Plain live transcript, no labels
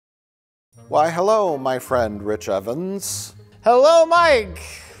Why, hello, my friend Rich Evans. Hello, Mike.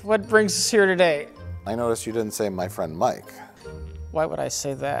 What brings us here today? I noticed you didn't say my friend Mike. Why would I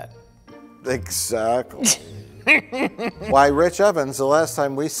say that? Exactly. Why, Rich Evans, the last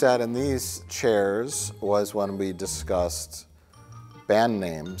time we sat in these chairs was when we discussed band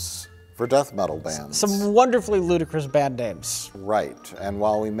names for death metal bands. Some wonderfully ludicrous band names. Right, and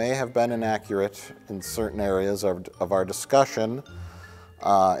while we may have been inaccurate in certain areas of our discussion,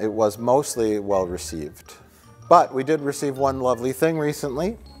 it was mostly well received. But we did receive one lovely thing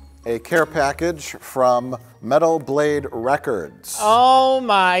recently, a care package from Metal Blade Records. Oh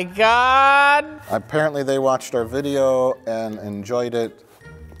my God. Apparently they watched our video and enjoyed it.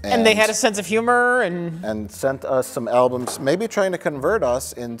 And they had a sense of humor and sent us some albums, maybe trying to convert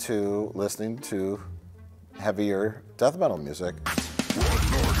us into listening to heavier death metal music.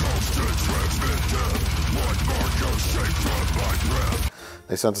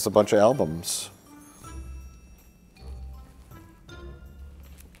 They sent us a bunch of albums.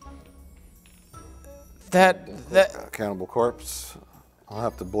 Cannibal Corpse. I'll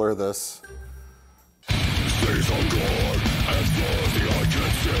have to blur this.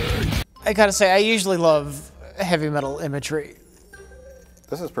 I gotta say, I usually love heavy metal imagery.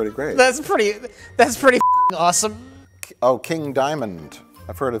 This is pretty great. That's pretty awesome. Oh, King Diamond.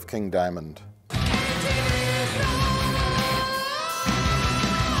 I've heard of King Diamond.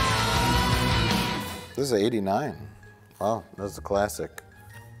 This is 89. Wow, that's a classic.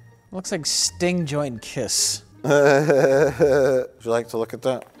 Looks like Sting joined Kiss. Would you like to look at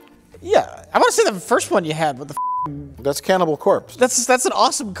that? Yeah, I want to see the first one you had with the. That's Cannibal Corpse. That's an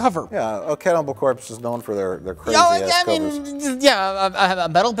awesome cover. Yeah, Cannibal Corpse is known for their crazy ass covers. Yeah, a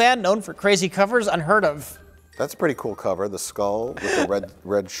metal band known for crazy covers, unheard of. That's a pretty cool cover. The skull with the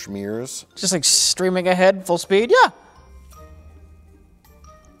red schmears. Just like streaming ahead, full speed. Yeah.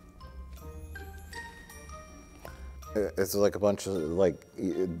 It's like a bunch of like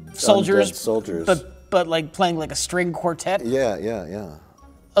soldiers, soldiers, but like playing like a string quartet. Yeah.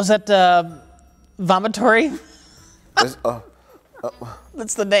 Was that Vomitory?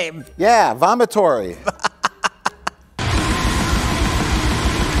 That's the name. Yeah, Vomitory.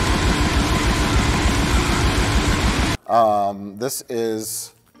 This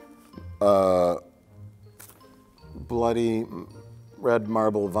is bloody red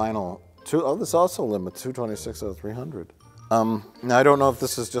marble vinyl. This is also limited, 226 out of 300. Now I don't know if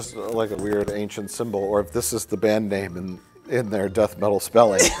this is just like a weird ancient symbol or if this is the band name in their death metal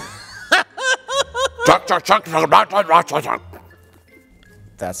spelling. That's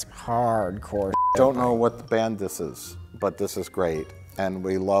hardcore. Don't know what the band this is, but this is great. And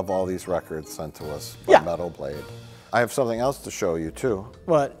we love all these records sent to us by Metal Blade. I have something else to show you too.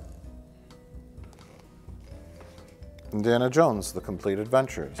 What? Indiana Jones, The Complete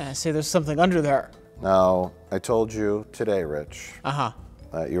Adventures. I see there's something under there. Now, I told you today, Rich,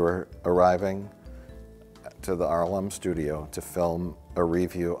 that you were arriving to the RLM studio to film a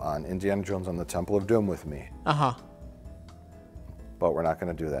review on Indiana Jones and the Temple of Doom with me. But we're not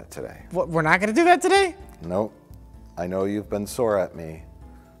going to do that today. What, we're not going to do that today? Nope. I know you've been sore at me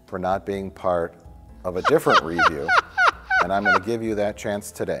for not being part of a different review, and I'm going to give you that chance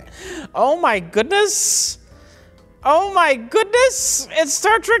today. Oh my goodness! Oh my goodness! It's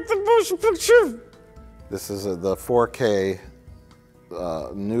Star Trek the Motion Picture! This is the 4K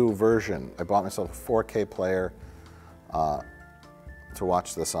new version. I bought myself a 4K player to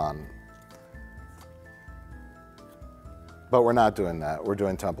watch this on. But we're not doing that. We're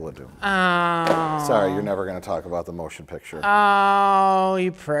doing Temple of Doom. Oh. Sorry, you're never going to talk about the motion picture. Oh,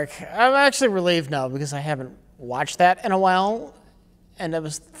 you prick. I'm actually relieved now because I haven't watched that in a while. And it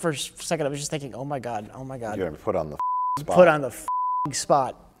was, for a second, I was just thinking, oh my God, oh my God. You're going to put on the spot. Put on the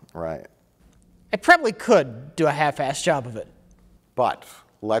spot. Right. I probably could do a half-assed job of it. But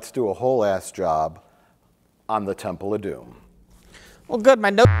let's do a whole-ass job on the Temple of Doom. Well, good. My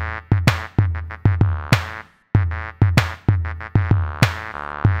note.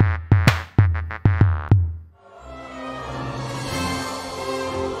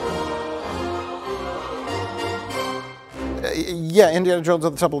 Yeah, Indiana Jones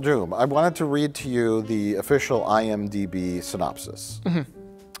and the Temple of Doom. I wanted to read to you the official IMDb synopsis. In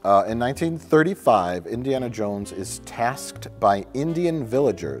 1935, Indiana Jones is tasked by Indian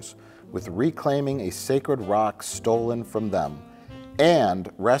villagers with reclaiming a sacred rock stolen from them and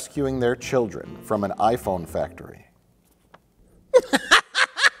rescuing their children from an iPhone factory.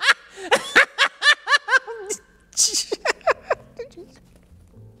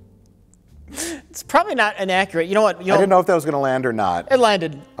 It's probably not inaccurate. You know what? I didn't know if that was going to land or not. It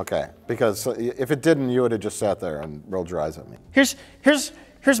landed. Okay, because if it didn't, you would have just sat there and rolled your eyes at me. Here's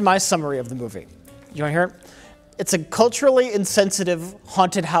Here's my summary of the movie. You want to hear it? It's a culturally insensitive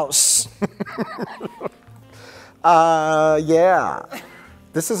haunted house. Yeah.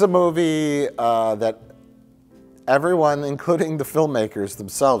 This is a movie that everyone, including the filmmakers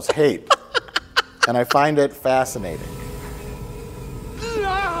themselves, hate. And I find it fascinating.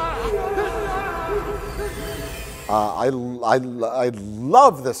 I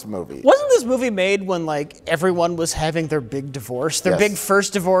love this movie. Wasn't this movie made when like everyone was having their big divorce, their big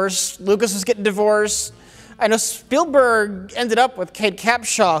first divorce? Lucas was getting divorced. I know Spielberg ended up with Kate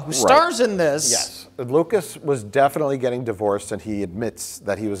Capshaw, who stars in this. Yes, Lucas was definitely getting divorced, and he admits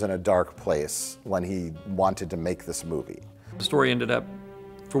that he was in a dark place when he wanted to make this movie. The story ended up,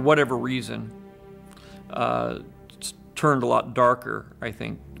 for whatever reason, turned a lot darker. I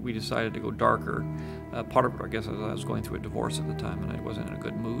think we decided to go darker. Part of it, I guess, I was going through a divorce at the time, and I wasn't in a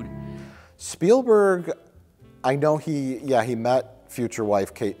good mood. Spielberg, I know he met future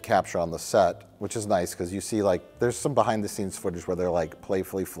wife Kate Capshaw on the set, which is nice because you see like there's some behind-the-scenes footage where they're like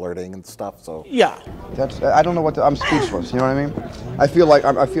playfully flirting and stuff. So yeah, I don't know what I'm speechless. You know what I mean? I feel like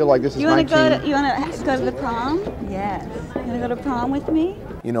this is. You want to go to the prom? Yes. You want to go to prom with me?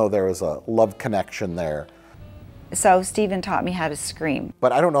 You know, there was a love connection there. So Stephen taught me how to scream.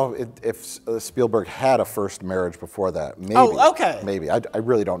 But I don't know if Spielberg had a first marriage before that. Maybe. Oh, okay. Maybe. I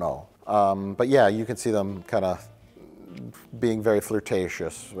really don't know. But yeah, you can see them kind of being very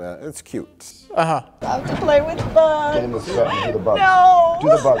flirtatious. It's cute. I have to play with bugs. Get in the set and do the bugs. No. Do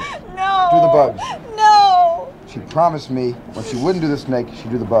the bugs. No. Do the bugs. No. She promised me when she wouldn't do the snake,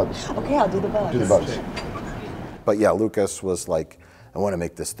 she'd do the bugs. Okay, I'll do the bugs. Do the bugs. But yeah, Lucas was like, I want to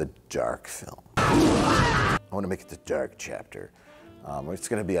make this the dark film. I want to make it the dark chapter. It's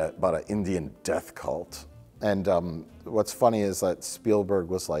going to be about an Indian death cult. And what's funny is that Spielberg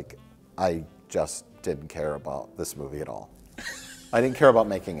was like, I just didn't care about this movie at all. I didn't care about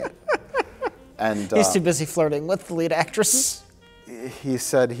making it. And he's too busy flirting with the lead actress. He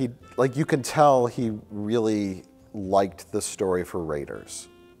said you can tell he really liked the story for Raiders.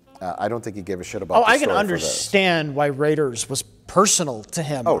 I don't think he gave a shit about the story I can understand why Raiders was personal to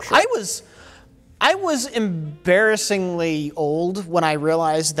him. Oh, sure. I was embarrassingly old when I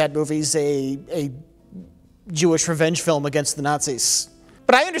realized that movie's a Jewish revenge film against the Nazis.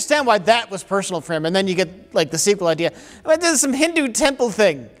 But I understand why that was personal for him. And then you get like the sequel idea. There's some Hindu temple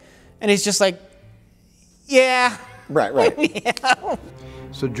thing. And he's just like, yeah. Right. Yeah.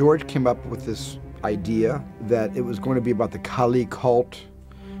 So George came up with this idea that it was going to be about the Kali cult.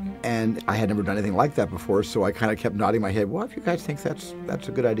 And I had never done anything like that before, so I kind of kept nodding my head. Well, if you guys think that's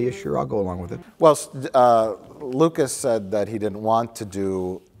a good idea, sure, I'll go along with it. Well, Lucas said that he didn't want to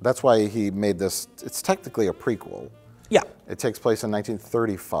do, that's why he made this, it's technically a prequel. Yeah. It takes place in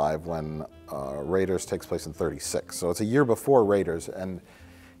 1935 when Raiders takes place in 36. So it's a year before Raiders. And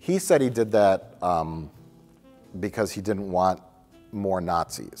he said he did that because he didn't want more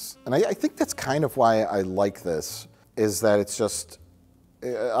Nazis. And I think that's kind of why I like this, is that it's just,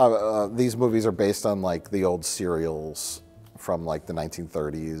 these movies are based on like the old serials from like the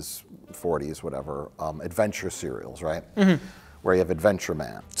 1930s, 40s, whatever, adventure serials, right? Mm-hmm. Where you have Adventure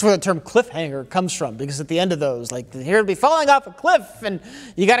Man. That's where the term cliffhanger comes from, because at the end of those, like, the hero will be falling off a cliff, and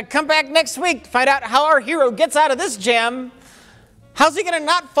you got to come back next week to find out how our hero gets out of this jam. How's he going to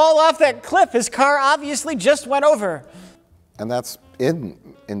not fall off that cliff? His car obviously just went over. And that's in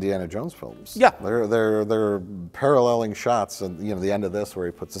Indiana Jones films. Yeah. They're paralleling shots, and you know the end of this where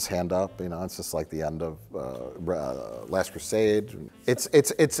he puts his hand up. You know, it's just like the end of Last Crusade.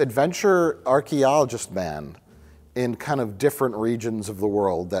 It's adventure archaeologist man in kind of different regions of the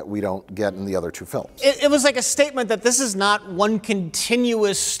world that we don't get in the other two films. It was like a statement that this is not one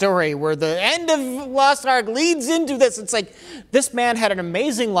continuous story where the end of Lost Ark leads into this. It's like this man had an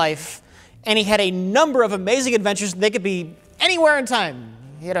amazing life, and he had a number of amazing adventures. They could be anywhere in time.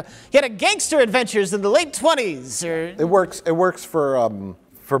 He had a gangster adventures in the late 20s. It works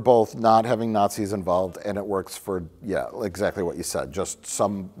for both not having Nazis involved, and it works for, yeah, exactly what you said, just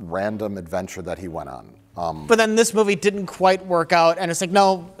some random adventure that he went on. But then this movie didn't quite work out, and it's like,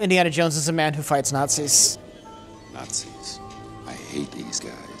 no, Indiana Jones is a man who fights Nazis. Nazis. I hate these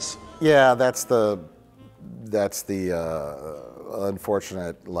guys. Yeah, that's the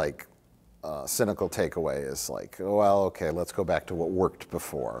unfortunate, like, cynical takeaway is like, well, okay, let's go back to what worked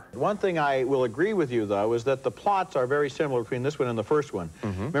before. One thing I will agree with you, though, is that the plots are very similar between this one and the first one.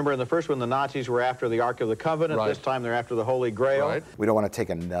 Mm-hmm. Remember, in the first one, the Nazis were after the Ark of the Covenant. Right. This time, they're after the Holy Grail. Right. We don't want to take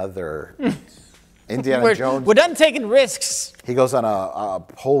another Indiana Jones. We're done taking risks. He goes on a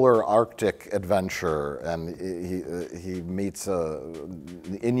polar Arctic adventure, and he meets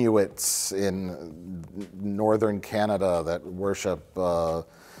Inuits in northern Canada that worship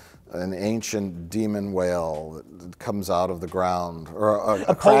an ancient demon whale that comes out of the ground, or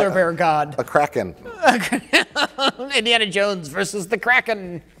a polar bear god. A kraken. Indiana Jones versus the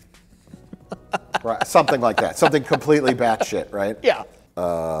Kraken. Right, something like that. Something completely batshit, right? Yeah.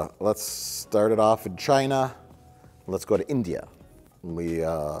 Let's start it off in China. Let's go to India.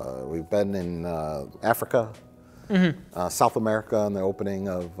 We've been in Africa, South America, in the opening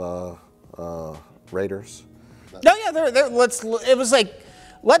of Raiders. No, yeah. It was like,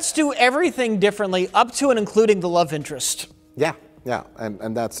 let's do everything differently, up to and including the love interest. Yeah, yeah,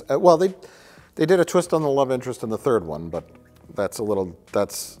 and that's well, they did a twist on the love interest in the third one, but the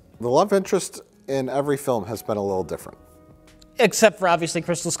love interest in every film has been a little different. Except for obviously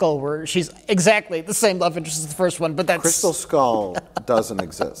Crystal Skull, where she's exactly the same love interest as the first one, but that's... Crystal Skull doesn't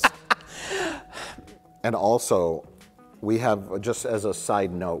exist. And also, we have, just as a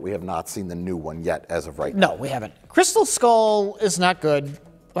side note, we have not seen the new one yet as of right now. No, we haven't. Crystal Skull is not good,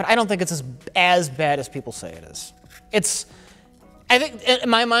 but I don't think it's as bad as people say it is. I think, in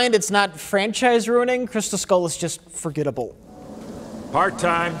my mind, it's not franchise ruining. Crystal Skull is just forgettable.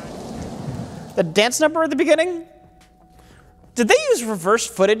 Part-time. The dance number at the beginning? Did they use reverse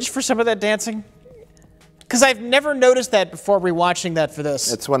footage for some of that dancing? Because I've never noticed that before rewatching that for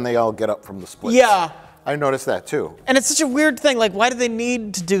this. It's when they all get up from the splits. Yeah. I noticed that too. And it's such a weird thing. Like, why do they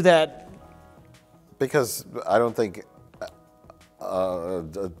need to do that? Because I don't think a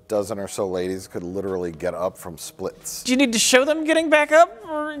dozen or so ladies could literally get up from splits. Do you need to show them getting back up?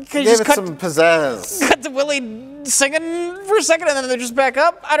 Or can you Give just it some pizzazz. cut to Willie singing for a second and then they're just back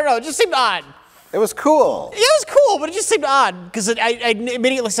up? I don't know. It just seemed odd. It was cool. Yeah, it was cool, but it just seemed odd because I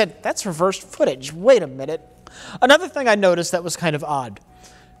immediately said, that's reversed footage. Wait a minute. Another thing I noticed that was kind of odd.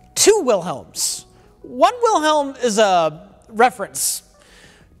 2 Wilhelms. 1 Wilhelm is a reference.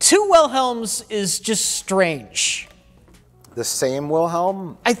 2 Wilhelms is just strange. The same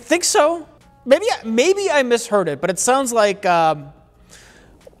Wilhelm? I think so. Maybe I misheard it, but it sounds like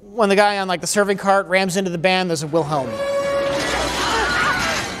when the guy on like the serving cart rams into the band, there's a Wilhelm.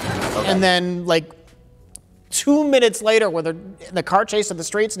 Okay. And then like 2 minutes later, when they're in the car chase in the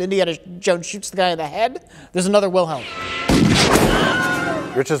streets and Indiana Jones shoots the guy in the head, there's another Wilhelm.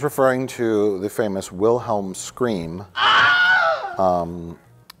 Rich is referring to the famous Wilhelm scream. Which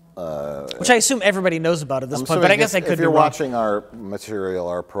I assume everybody knows about at this point, but I guess I could be wrong. If you're watching our material,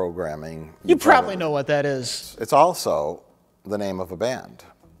 our programming, you probably know what that is. It's also the name of a band,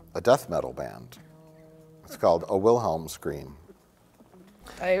 a death metal band. It's called a Wilhelm scream.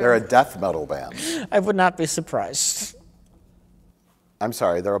 They're a death metal band. I would not be surprised. I'm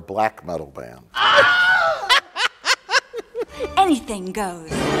sorry, they're a black metal band. Anything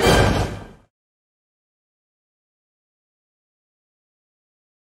goes.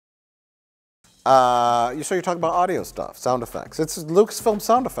 So you're talking about audio stuff, sound effects. It's Lucasfilm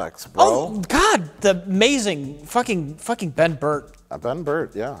sound effects, bro. Oh God, the amazing fucking Ben Burtt. Ben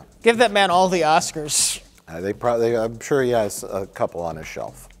Burtt, yeah. Give that man all the Oscars. I'm sure he has a couple on his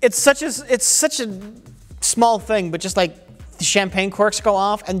shelf. It's such a small thing, but just like the champagne corks go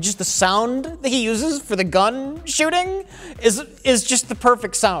off, and just the sound that he uses for the gun shooting is just the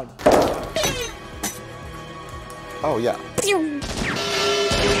perfect sound. Oh yeah.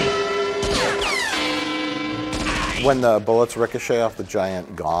 When the bullets ricochet off the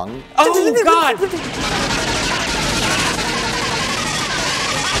giant gong. Oh God!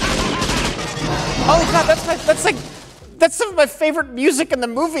 Oh God, that's some of my favorite music in the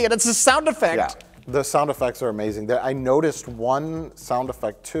movie, and it's a sound effect. Yeah, the sound effects are amazing. I noticed one sound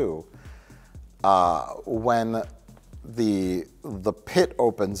effect too. When the pit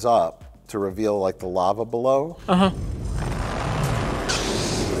opens up to reveal like the lava below.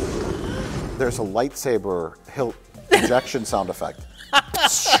 There's a lightsaber hilt ejection sound effect.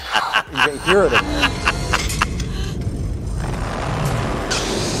 You can hear it in there.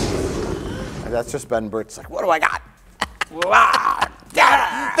 And that's just Ben Burtt's like, what do I got?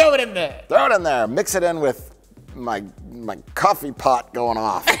 Throw it in there. Throw it in there. Mix it in with my coffee pot going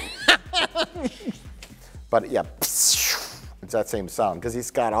off. But yeah, it's that same sound because he's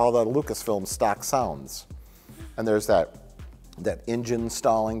got all the Lucasfilm stock sounds. And there's that engine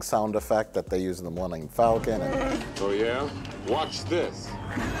stalling sound effect that they use in the Millennium Falcon. Oh yeah? Watch this.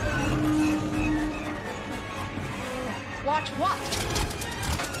 Watch what?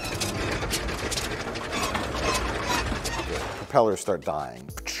 Propellers start dying.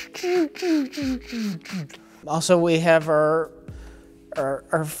 Also, we have our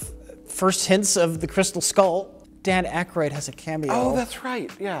first hints of the Crystal Skull. Dan Aykroyd has a cameo. Oh, that's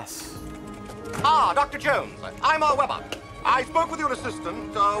right. Yes. Ah, Dr. Jones. I'm Weber. I spoke with your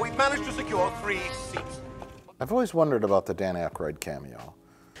assistant. We've managed to secure 3 seats. I've always wondered about the Dan Aykroyd cameo.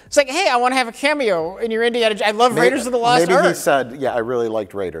 It's like, hey, I want to have a cameo in your Indiana Jones. I love Raiders of the Lost Ark. Maybe he said, yeah, I really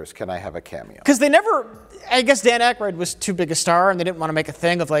liked Raiders. Can I have a cameo? Because they never, I guess Dan Aykroyd was too big a star, and they didn't want to make a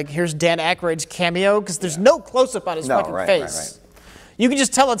thing of like, here's Dan Aykroyd's cameo, because there's no close-up on his fucking face. You can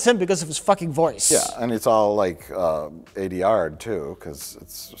just tell it's him because of his fucking voice. Yeah, and it's all like ADR'd too, because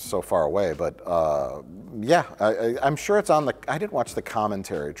it's so far away. But yeah, I'm sure it's on the. I didn't watch the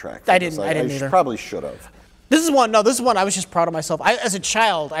commentary track. I didn't either. Probably should have. This is one I was just proud of myself. As a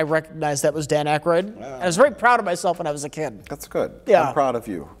child, I recognized that was Dan Aykroyd. I was very proud of myself when I was a kid. That's good. Yeah. I'm proud of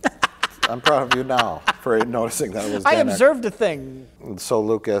you. I'm proud of you now for noticing that it was Dan I observed a thing. So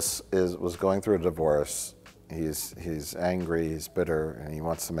Lucas was going through a divorce. He's angry, he's bitter, and he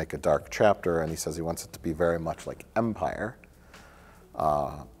wants to make a dark chapter, and he says he wants it to be very much like Empire,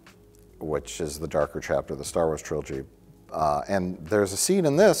 which is the darker chapter of the Star Wars trilogy. And there's a scene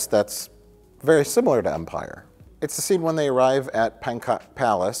in this that's very similar to Empire. It's the scene when they arrive at Pankot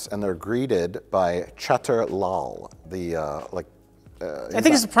Palace, and they're greeted by Chatur Lal, the I think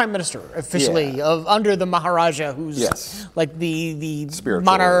he's the prime minister officially of under the Maharaja, who's like the spiritual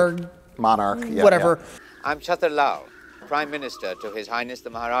monarch, whatever. Yeah. I'm Chatur Lal, Prime Minister to His Highness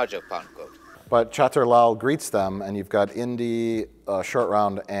the Maharaja of Pankot. But Chatur Lal greets them, and you've got Indy, Short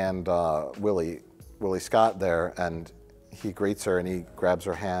Round, and Willie Scott there, and he greets her, and he grabs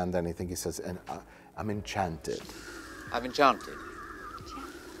her hand, and he says, and I'm enchanted. I'm enchanted.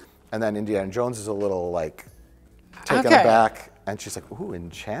 And then Indiana Jones is a little, like, taken aback, and she's like, ooh,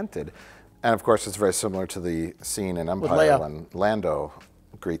 enchanted. And, of course, it's very similar to the scene in Empire when Lando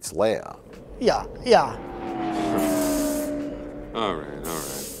greets Leia. Yeah, yeah. All right.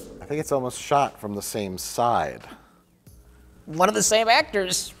 I think it's almost shot from the same side. One of the same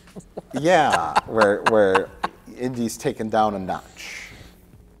actors. Yeah, where Indy's taken down a notch.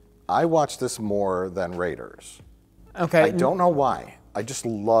 I watched this more than Raiders. Okay. I don't know why. I just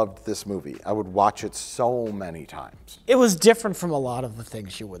loved this movie. I would watch it so many times. It was different from a lot of the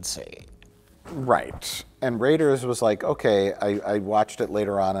things you would see. Right. And Raiders was like, okay, I watched it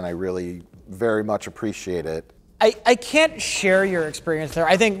later on, and I really very much appreciate it. I can't share your experience there.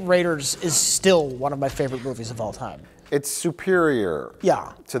 I think Raiders is still one of my favorite movies of all time. It's superior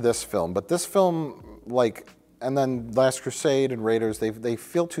to this film, but this film, like, and then Last Crusade and Raiders, they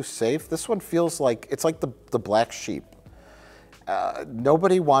feel too safe. This one feels like, it's like the black sheep.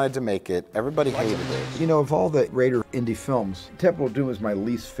 Nobody wanted to make it. Everybody hated it. You know, of all the Raider indie films, Temple of Doom is my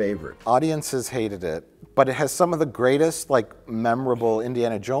least favorite. Audiences hated it, but it has some of the greatest, like, memorable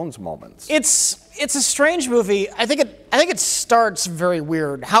Indiana Jones moments. It's a strange movie. I think it starts very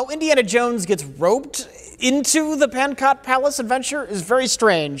weird. How Indiana Jones gets roped into the Pankot Palace adventure is very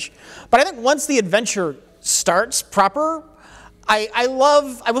strange. But I think once the adventure starts proper, I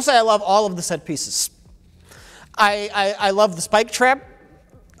will say I love all of the set pieces. I love the spike trap.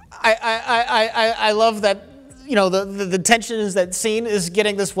 I love that, you know, the tension is that scene is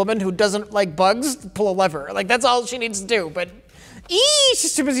getting this woman who doesn't like bugs to pull a lever. Like, that's all she needs to do. But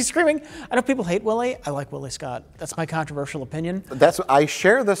she's too busy screaming. I know people hate Willie. I like Willie Scott. That's my controversial opinion. I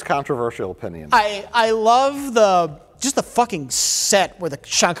share this controversial opinion. I love just the fucking set where the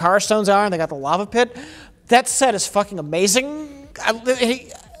Shankara stones are and they got the lava pit. That set is fucking amazing.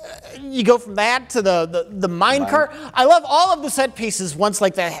 You go from that to the mine cart. I love all of the set pieces once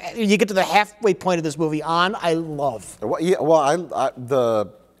like you get to the halfway point of this movie on. I love. Well,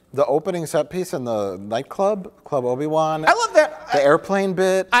 the opening set piece in the nightclub, Club Obi-Wan. I love that. The airplane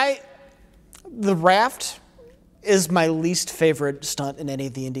bit. The raft is my least favorite stunt in any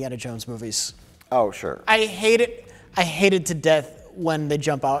of the Indiana Jones movies. Oh, sure. I hate it. I hate it to death when they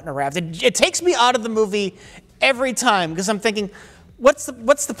jump out in a raft. It takes me out of the movie every time because I'm thinking, what's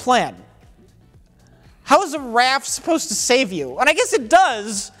the plan? How is a raft supposed to save you? And I guess it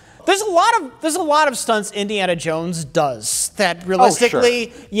does. There's a lot of stunts Indiana Jones does that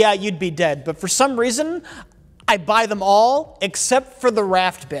realistically, yeah, you'd be dead. But for some reason, I buy them all except for the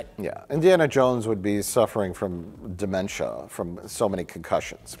raft bit. Yeah, Indiana Jones would be suffering from dementia from so many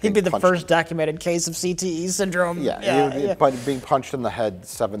concussions. He'd be the first documented case of CTE syndrome. Yeah. Being punched in the head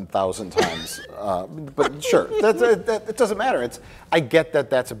 7,000 times. But sure, it doesn't matter. I get that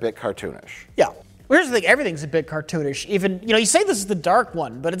that's a bit cartoonish. Yeah. Well, here's the thing, everything's a bit cartoonish. Even, you say this is the dark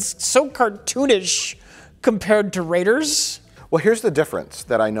one, but it's so cartoonish compared to Raiders. Well, here's the difference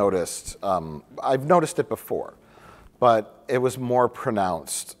that I noticed. I've noticed it before, but it was more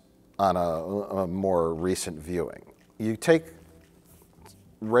pronounced on a more recent viewing. You take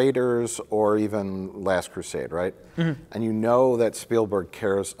Raiders or even Last Crusade, right? Mm-hmm. And you know that Spielberg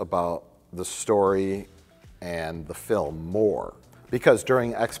cares about the story and the film more Because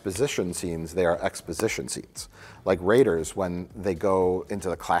during exposition scenes, they are exposition scenes. Like Raiders, when they go into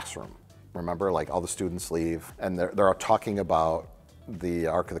the classroom, remember, like all the students leave, and they're talking about the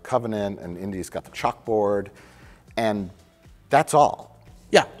Ark of the Covenant, and Indy's got the chalkboard, and that's all.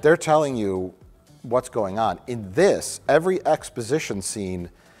 Yeah. They're telling you what's going on. In this, every exposition scene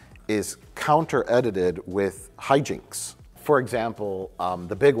is counter-edited with hijinks. For example,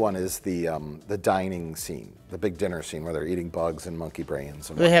 the big one is the dining scene, the big dinner scene where they're eating bugs and monkey brains.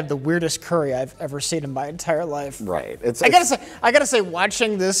 And they have the weirdest curry I've ever seen in my entire life. Right. I gotta say,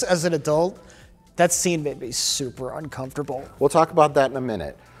 watching this as an adult, that scene made me super uncomfortable. We'll talk about that in a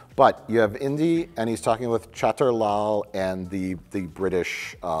minute. But you have Indy, and he's talking with Chatur Lal and the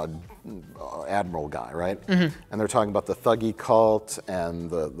British admiral guy, right? Mm-hmm. And they're talking about the Thuggee cult and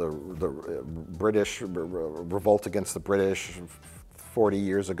the British revolt against the British 40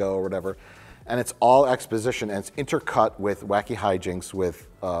 years ago or whatever. And it's all exposition, and it's intercut with wacky hijinks with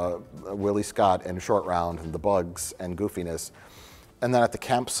Willie Scott and Short Round and the bugs and goofiness. And then at the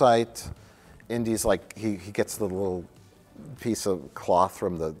campsite, Indy's like, he gets the little piece of cloth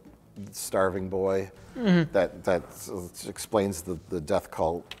from the starving boy that explains the death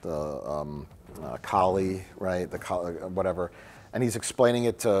cult, Kali, right? The Kali, whatever, and he's explaining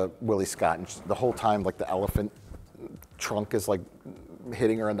it to Willie Scott, and the whole time, like the elephant trunk is like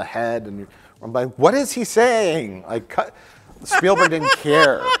hitting her in the head, and I'm like, what is he saying? Like, Spielberg didn't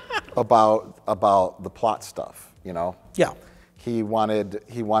care about the plot stuff, you know? Yeah. He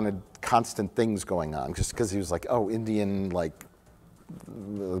wanted constant things going on, just because he was like, oh, Indian, like,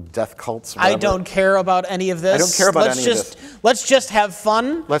 death cults, whatever. I don't care about any of this. I don't care about any of this. Let's just have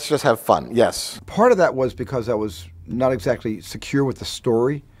fun. Let's just have fun, yes. Part of that was because I was not exactly secure with the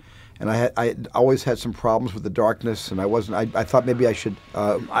story, and I always had some problems with the darkness, and I thought maybe I should,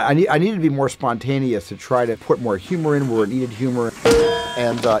 I needed to be more spontaneous, to try to put more humor in where it needed humor.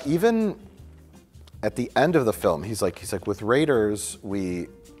 And even at the end of the film, he's like, with Raiders, we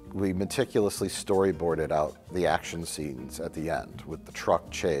meticulously storyboarded out the action scenes at the end with the truck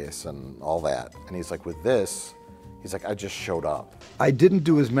chase and all that. And he's like, with this, he's like, I just showed up. I didn't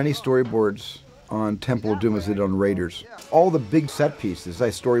do as many storyboards on Temple of Doom as I did on Raiders. All the big set pieces I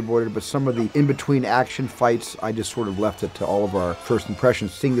storyboarded, but some of the in-between action fights, I just sort of left it to all of our first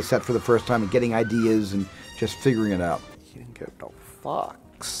impressions, seeing the set for the first time and getting ideas and just figuring it out. He didn't give no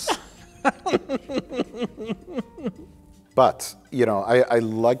fucks. But, you know, I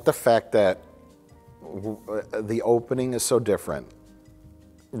like the fact that the opening is so different.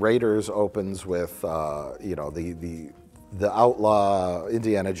 Raiders opens with, you know, the outlaw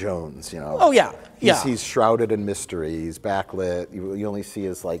Indiana Jones, you know. Oh, yeah, yeah. He's shrouded in mystery. He's backlit. You only see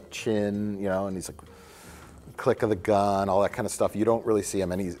his, like, chin, you know, and he's like, click of the gun, all that kind of stuff. You don't really see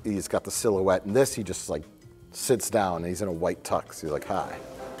him, and he's got the silhouette. In this, he just, like, sits down, and he's in a white tux. He's like, hi.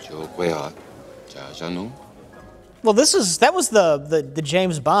 Well, that was the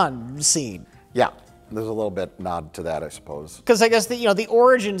James Bond scene. Yeah, there's a little bit nod to that, I suppose. Because I guess the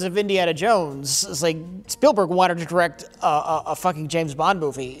origins of Indiana Jones is like Spielberg wanted to direct a fucking James Bond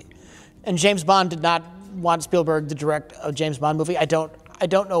movie, and James Bond did not want Spielberg to direct a James Bond movie. I don't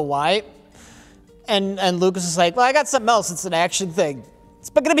know why. And Lucas is like, well, I got something else. It's an action thing.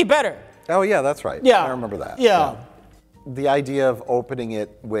 It's gonna be better. Oh yeah, that's right. Yeah, I remember that. Yeah. The idea of opening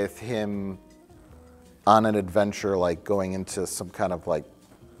it with him on an adventure, like going into some kind of like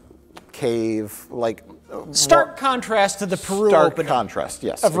cave, like stark contrast to the Peru stark opening. Contrast,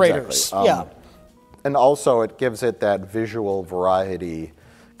 yes, of Raiders. Exactly. Yeah, and also it gives it that visual variety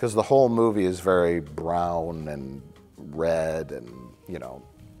because the whole movie is very brown and red, and you know,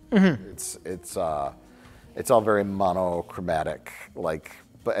 it's all very monochromatic, like.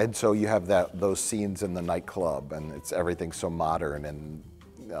 And so you have those scenes in the nightclub, and everything so modern and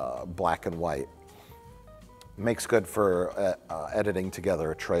black and white. Makes good for editing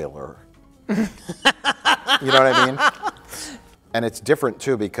together a trailer. You know what I mean? And it's different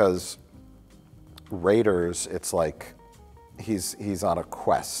too because Raiders, it's like he's on a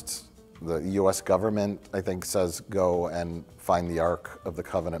quest. The U.S. government, I think, says go and find the Ark of the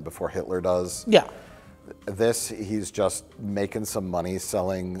Covenant before Hitler does. Yeah. This, he's just making some money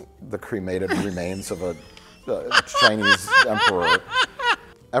selling the cremated remains of a Chinese emperor.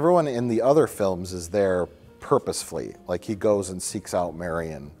 Everyone in the other films is there purposefully. Like he goes and seeks out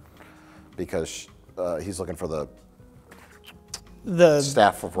Marion because he's looking for the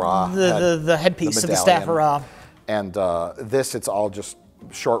Staff of Ra. The headpiece of the Staff of Ra. And this, it's all just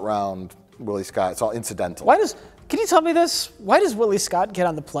Short Round, Willie Scott. It's all incidental. Can you tell me this? Why does Willie Scott get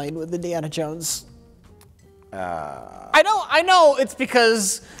on the plane with Indiana Jones? I know it's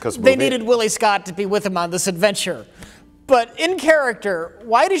because they needed Willie Scott to be with him on this adventure. But in character,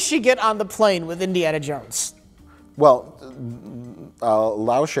 why does she get on the plane with Indiana Jones? Well,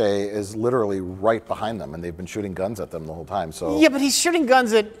 Lao She is literally right behind them, and they've been shooting guns at them the whole time. So yeah, but he's shooting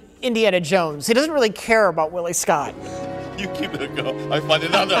guns at Indiana Jones. He doesn't really care about Willie Scott. You keep it going. I find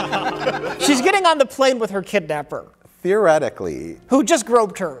another. She's getting on the plane with her kidnapper. Theoretically, who just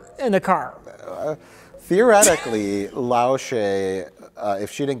groped her in the car. Theoretically, Lao She,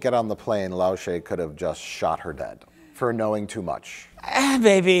 if she didn't get on the plane, Lao She could have just shot her dead for knowing too much.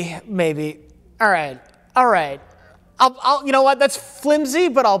 Maybe. All right. I'll. You know what? That's flimsy,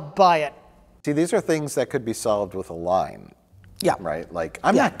 but I'll buy it. See, these are things that could be solved with a line. Yeah. Right? Like,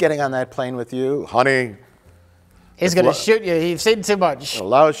 I'm not getting on that plane with you, honey. He's going to shoot you. You've seen too much.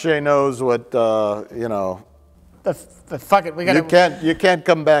 Lao She knows what, you know. Fuck it. We gotta. You can't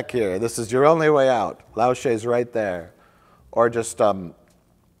come back here. This is your only way out. Lao She's right there. Or just, Lao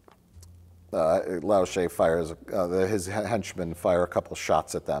She fires, his henchmen fire a couple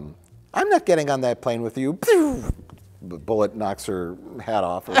shots at them. I'm not getting on that plane with you. The bullet knocks her hat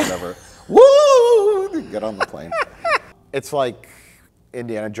off or whatever. Woo! Get on the plane. It's like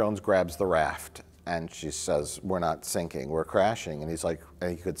Indiana Jones grabs the raft and she says, we're not sinking, we're crashing. And he's like, and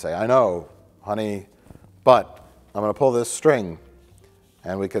he could say, I know, honey, but I'm going to pull this string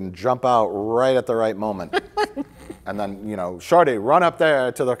and we can jump out right at the right moment. And then, you know, Shorty, run up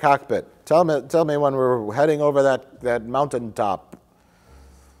there to the cockpit. Tell me when we're heading over that mountaintop.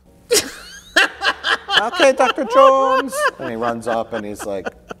 Okay, Dr. Jones. And he runs up and he's like,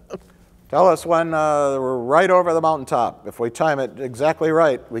 tell us when we're right over the mountaintop. If we time it exactly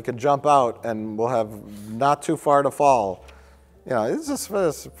right, we can jump out and we'll have not too far to fall. You know, it's just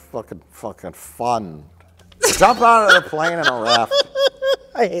fucking fun. Jump out of the plane in a raft.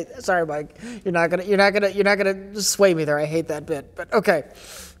 I hate that. Sorry, Mike. You're not gonna sway me there. I hate that bit. But okay.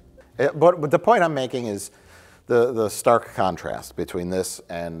 But the point I'm making is the stark contrast between this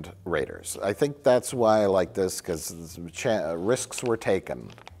and Raiders. I think that's why I like this, because risks were taken.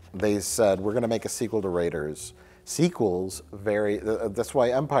 They said, we're going to make a sequel to Raiders. Sequels that's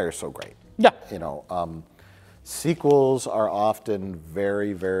why Empire's so great. Yeah. You know, sequels are often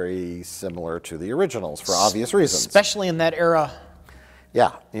very, very similar to the originals for obvious reasons. Especially in that era.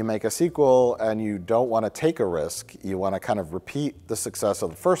 Yeah, you make a sequel and you don't want to take a risk. You want to kind of repeat the success of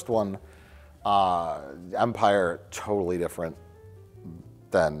the first one. Empire, totally different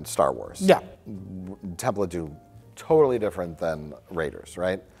than Star Wars. Yeah. Temple of Doom, totally different than Raiders,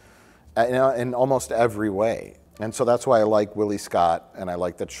 right? You know, in almost every way. And so that's why I like Willie Scott and I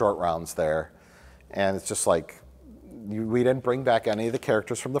like the short rounds there. And it's just like, we didn't bring back any of the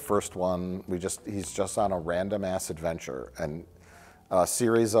characters from the first one. He's just on a random ass adventure and a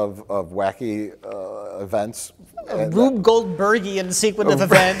series of wacky events. Rube Goldbergian sequence of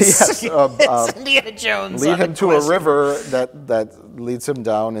events. Yes, it's Indiana Jones. Lead him to a river that leads him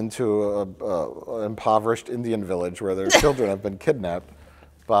down into an impoverished Indian village where their children have been kidnapped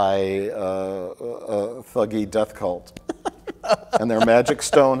by a thuggy death cult. And their magic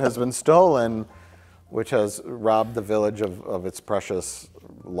stone has been stolen, which has robbed the village of its precious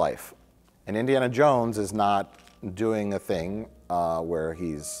life. And Indiana Jones is not doing a thing where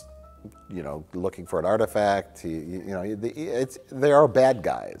he's, you know, looking for an artifact. They are bad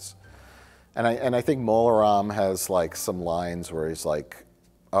guys, and I think Molaram has like some lines where he's like,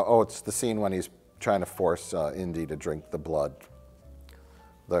 it's the scene when he's trying to force Indy to drink the blood,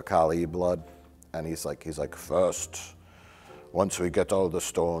 the Kali blood, and he's like, first, once we get all the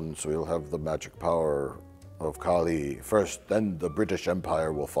stones, we'll have the magic power of Kali. First, then the British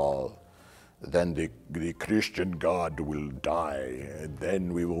Empire will fall. Then the Christian God will die, and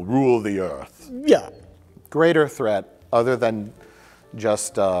then we will rule the earth. Yeah. Greater threat, other than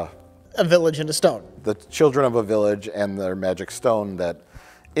just a village and a stone. The children of a village and their magic stone that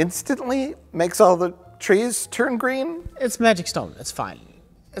instantly makes all the trees turn green. It's magic stone. It's fine.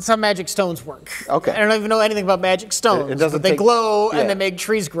 It's how magic stones work. Okay. I don't even know anything about magic stones. But they glow and they make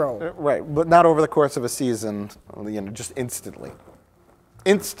trees grow. Right, but not over the course of a season. You know, just instantly.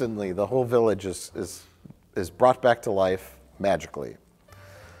 Instantly, the whole village is brought back to life magically.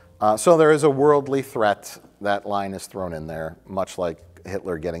 So there is a worldly threat. That line is thrown in there, much like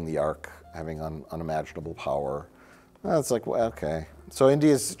Hitler getting the Ark, having unimaginable power. It's like, well, okay. So Indy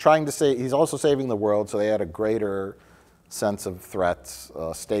is trying to say, he's also saving the world, so they had a greater sense of threats,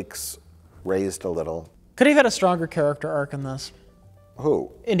 stakes raised a little. Could he have had a stronger character arc in this?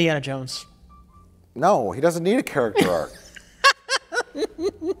 Who? Indiana Jones. No, he doesn't need a character arc.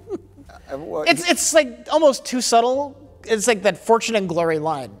 It's like almost too subtle. It's like that fortune and glory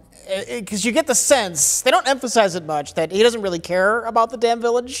line. Because you get the sense, they don't emphasize it much, that he doesn't really care about the damn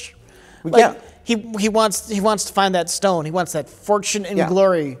village. Yeah. He wants to find that stone. He wants that fortune and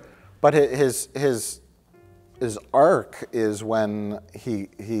glory. But his arc is when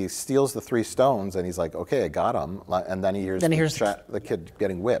he steals the 3 stones and he's like, okay, I got him. And then he hears the kid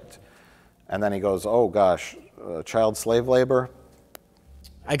getting whipped. And then he goes, oh gosh, child slave labor.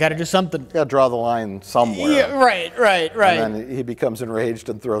 I got to do something. Got to draw the line somewhere. Yeah, right. And then he becomes enraged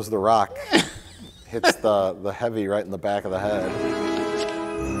and throws the rock, hits the heavy right in the back of the head.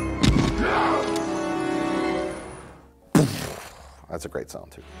 That's a great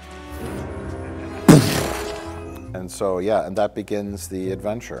sound too. And so, yeah, and that begins the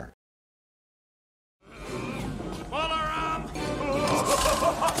adventure.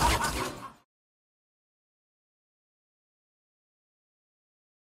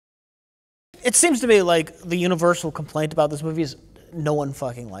 It seems to me like the universal complaint about this movie is no one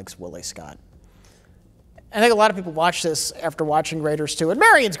fucking likes Willie Scott. I think a lot of people watch this after watching Raiders 2, and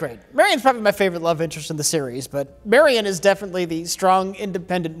Marion's great. Marion's probably my favorite love interest in the series, but Marion is definitely the strong,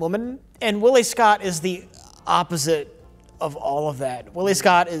 independent woman, and Willie Scott is the opposite of all of that. Willie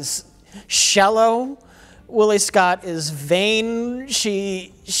Scott is shallow. Willie Scott is vain.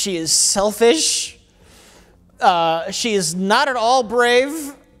 She is selfish. She is not at all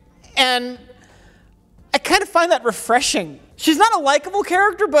brave, and I kind of find that refreshing. She's not a likable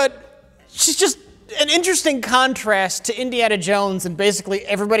character, but she's just an interesting contrast to Indiana Jones and basically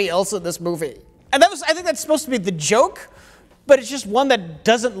everybody else in this movie. And I think that's supposed to be the joke, but it's just one that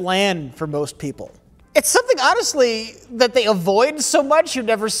doesn't land for most people. It's something, honestly, that they avoid so much you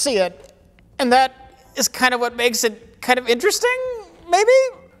never see it, and that is kind of what makes it kind of interesting, maybe?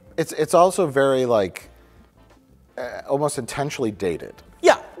 It's also very, like, almost intentionally dated.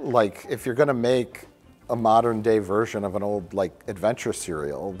 Yeah. Like, if you're going to make a modern day version of an old, like, adventure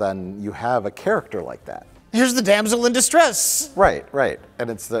serial, then you have a character like that. Here's the damsel in distress. Right. And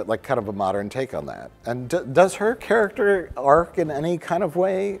it's like kind of a modern take on that. And does her character arc in any kind of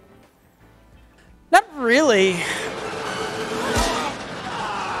way? Not really.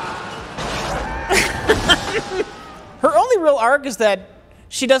 Her only real arc is that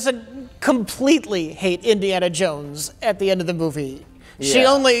she doesn't completely hate Indiana Jones at the end of the movie. Yeah. She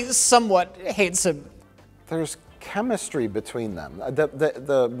only somewhat hates him. There's chemistry between them.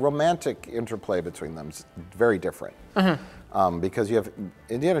 The romantic interplay between them is very different. Because you have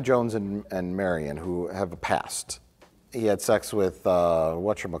Indiana Jones and Marion, who have a past. He had sex with,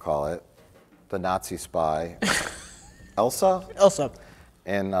 whatchamacallit, the Nazi spy, Elsa? Elsa.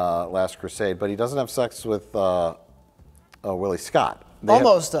 In Last Crusade, but he doesn't have sex with Willie Scott.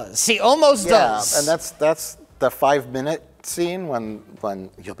 Almost does. He almost does. And that's the 5-minute scene when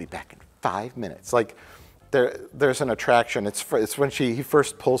you'll be back in 5 minutes. Like, there's an attraction. It's when he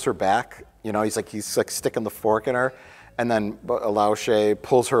first pulls her back. You know, he's like sticking the fork in her, and then Lausche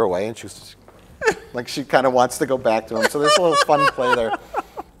pulls her away, and she's like she kind of wants to go back to him. So there's a little fun play there.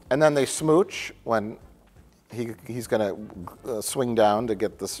 And then they smooch when he's gonna swing down to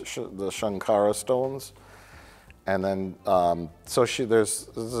get the Shankara stones, and then so there's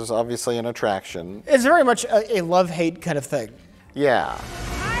obviously an attraction. It's very much a love-hate kind of thing. Yeah.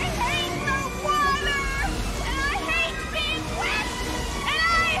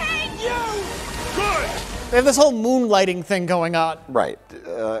 They have this whole moonlighting thing going on. Right,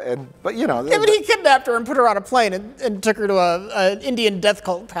 but you know. Yeah, but he kidnapped her and put her on a plane and took her to an Indian death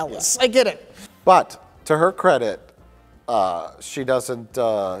cult palace. Yeah. I get it. But to her credit, she doesn't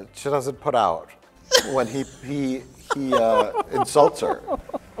put out when he insults her.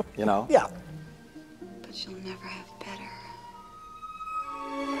 You know. Yeah. But she'll never have better.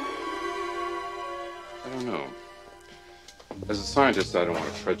 I don't know. As a scientist, I don't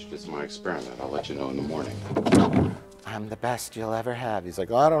want to prejudice my experiment. I'll let you know in the morning. I'm the best you'll ever have. He's like,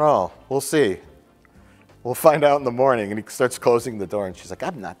 well, I don't know. We'll see. We'll find out in the morning. And he starts closing the door, and she's like,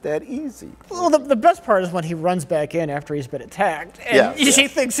 I'm not that easy. Well, the best part is when he runs back in after he's been attacked. And she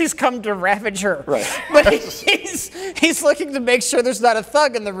thinks he's come to ravage her. Right. But he's looking to make sure there's not a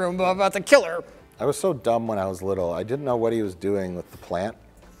thug in the room about to kill her. I was so dumb when I was little. I didn't know what he was doing with the plant.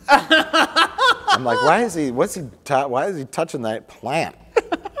 I'm like, why is he touching that plant?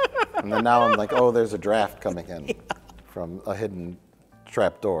 And then now I'm like, oh, there's a draft coming in from a hidden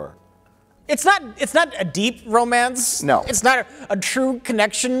trap door. It's not a deep romance. No. It's not a true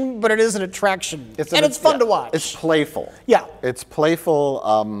connection, but it is an attraction. It's fun to watch. It's playful. Yeah. It's playful.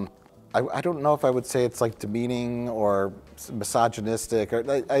 I don't know if I would say it's like demeaning or misogynistic.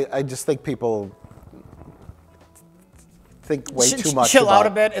 I just think people think way too much. Chill out a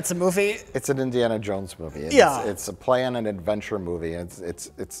bit. It's a movie. It's an Indiana Jones movie. It's a play on an adventure movie.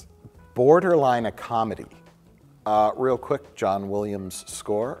 It's borderline a comedy. Real quick, John Williams'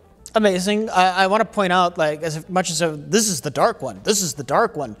 score. amazing. I want to point out, like, as much as this is the dark one, this is the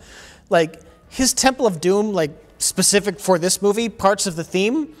dark one. Like, his Temple of Doom, like, specific for this movie, parts of the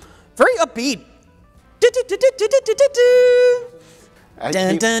theme, very upbeat.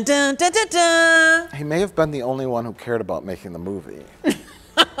 He may have been the only one who cared about making the movie.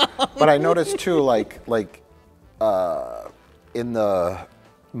 But I noticed too, like in the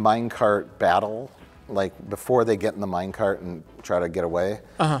minecart battle, like before they get in the minecart and try to get away,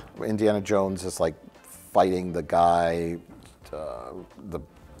 Indiana Jones is like fighting the guy, the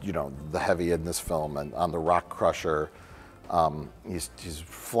heavy in this film, and on the rock crusher. He's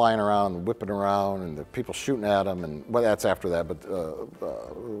flying around, whipping around, and the people shooting at him, and well, that's after that. But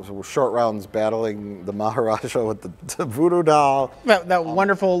short rounds battling the Maharaja with the voodoo doll. That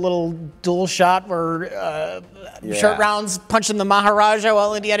wonderful little dual shot where short rounds punching the Maharaja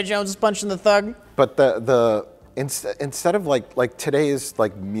while Indiana Jones is punching the thug. But instead of like today's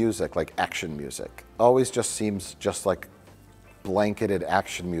like music, like action music, always just seems just like blanketed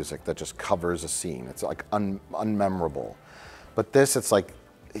action music that just covers a scene. It's like unmemorable. But this, it's like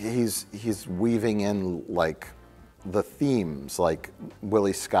he's weaving in like the themes, like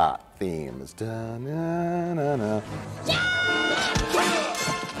Willie Scott themes. Da, na, na, na.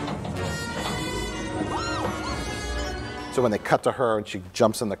 So when they cut to her and she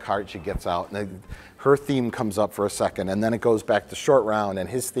jumps in the cart, she gets out, and her theme comes up for a second, and then it goes back to Short Round, and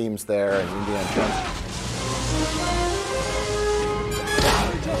his theme's there, and Indiana Jones.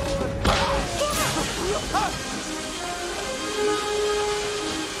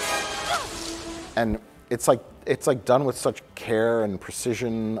 And it's like done with such care and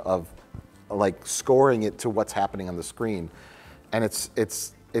precision of like scoring it to what's happening on the screen, and it's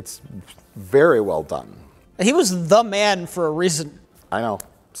very well done. He was the man for a reason. I know,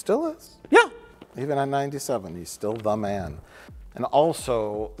 still is. Yeah. Even at 97, he's still the man. And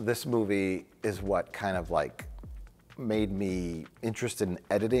also, this movie is what kind of like made me interested in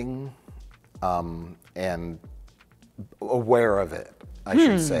editing and aware of it, I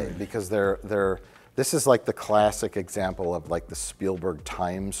should say, because this is like the classic example of like the Spielberg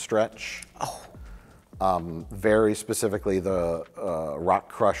time stretch. Very specifically the rock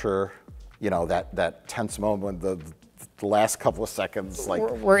crusher, that tense moment, the last couple of seconds, like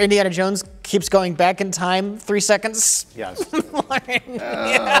where Indiana Jones keeps going back in time 3 seconds. Yes. There's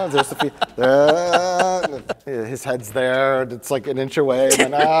the his head's there. It's like an inch away.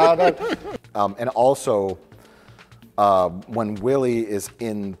 And also, when Willie is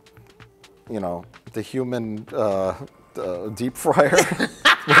in, the human deep fryer,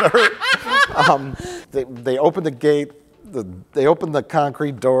 whatever, they open the gate. They open the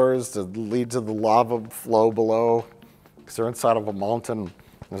concrete doors to lead to the lava flow below. Because they're inside of a mountain.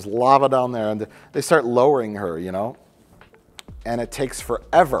 There's lava down there, and they start lowering her, and it takes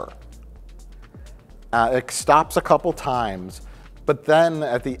forever. It stops a couple times, but then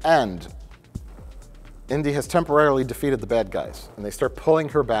at the end, Indy has temporarily defeated the bad guys, and they start pulling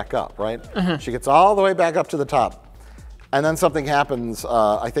her back up, right? She gets all the way back up to the top, and then something happens.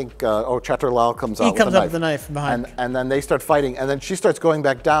 I think Chatur Lal comes out. He comes up with the knife from behind, and then they start fighting, and then she starts going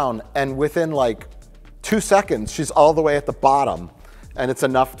back down, and within like 2 seconds, she's all the way at the bottom, and it's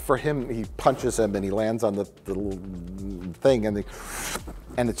enough for him. He punches him, and he lands on the little thing, and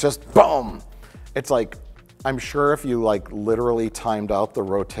it's just boom. It's like, I'm sure if you like literally timed out the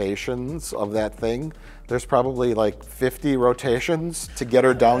rotations of that thing, there's probably like 50 rotations to get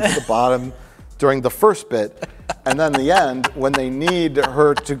her down to the bottom during the first bit, and then the end, when they need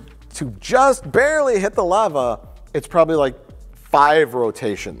her to just barely hit the lava, it's probably like 5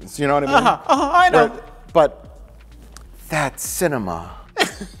 rotations. You know what I mean? I know. But that's cinema.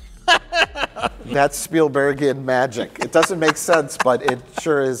 That's Spielbergian magic. It doesn't make sense, but it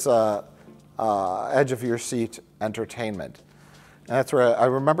sure is edge of your seat entertainment. And that's where I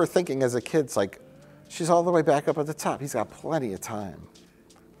remember thinking as a kid, it's like, she's all the way back up at the top. He's got plenty of time.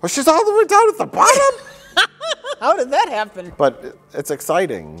 Well, she's all the way down at the bottom? How did that happen? But it's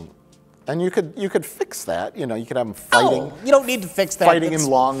exciting. And you could fix that. You could have him fighting. Oh, you don't need to fix that. Fighting him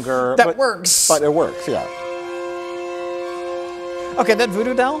longer. That works. But it works, yeah. Okay, that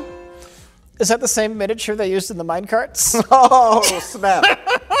voodoo doll, is that the same miniature they used in the minecarts? Oh, snap.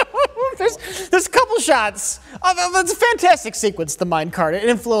 There's a couple shots. It's a fantastic sequence, the minecart. It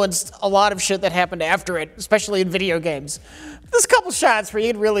influenced a lot of shit that happened after it, especially in video games. There's a couple shots where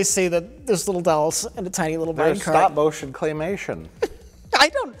you'd really see that there's little dolls and a tiny little minecart. There's stop motion claymation. I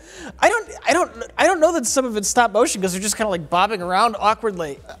don't know that some of it's stop motion because they're just kind of like bobbing around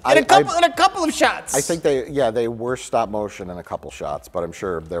awkwardly in a couple of shots. I think they were stop motion in a couple shots, but I'm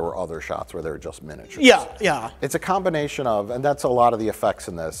sure there were other shots where they were just miniatures. Yeah. It's a combination of, and that's a lot of the effects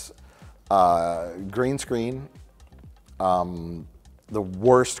in this. Green screen. The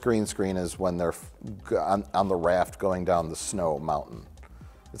worst green screen is when they're on the raft going down the snow mountain.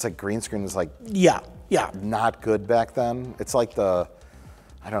 It's like green screen is like not good back then. It's like the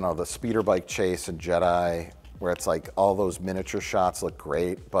speeder bike chase in Jedi, where it's like all those miniature shots look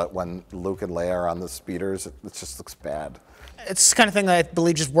great, but when Luke and Leia are on the speeders, it just looks bad. It's the kind of thing that I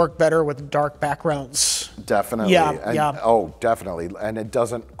believe just work better with dark backgrounds. Definitely. Yeah. Oh, definitely. And it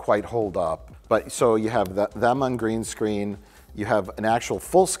doesn't quite hold up. But so you have them on green screen. You have an actual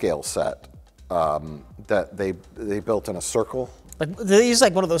full-scale set that they built in a circle. Like they use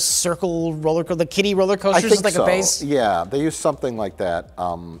like one of those circle the kiddie roller coasters, I think like so. a base. Yeah, they use something like that,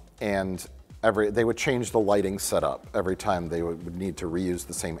 and they would change the lighting setup every time they would need to reuse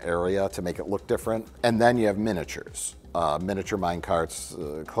the same area to make it look different. And then you have miniatures, miniature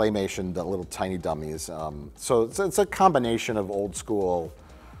minecarts, claymation, the little tiny dummies. So it's a combination of old school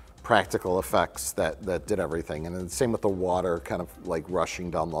practical effects that did everything, and then same with the water, kind of like rushing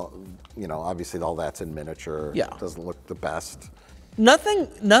down the, obviously all that's in miniature. Yeah, it doesn't look the best.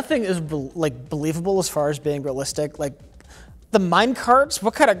 Nothing is believable as far as being realistic. Like the mine carts,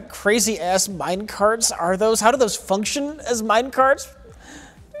 what kind of crazy ass mine carts are those? How do those function as mine carts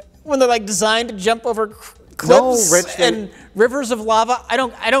when they're like designed to jump over cliffs and rivers of lava? I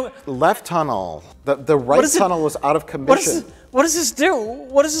don't. Left tunnel. The right tunnel was out of commission. What does this do?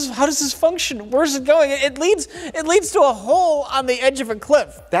 How does this function? Where's it going? It leads to a hole on the edge of a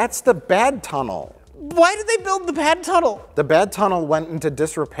cliff. That's the bad tunnel. Why did they build the bad tunnel? The bad tunnel went into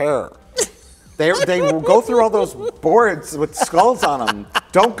disrepair. They go through all those boards with skulls on them.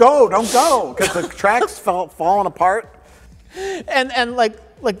 Don't go, because the track's falling apart. And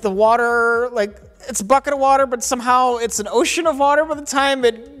like the water, like it's a bucket of water, but somehow it's an ocean of water by the time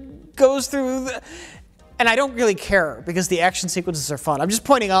it goes through. And I don't really care because the action sequences are fun. I'm just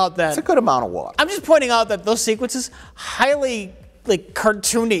pointing out that it's a good amount of water. I'm just pointing out that those sequences highly like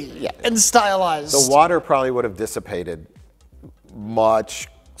cartoony and stylized. The water probably would have dissipated much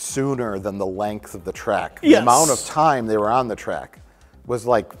sooner than the length of the track. Yes. The amount of time they were on the track was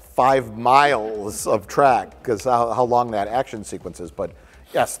like 5 miles of track because how long that action sequence is. But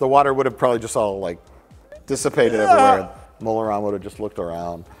yes, the water would have probably just all like dissipated everywhere. Moleron would have just looked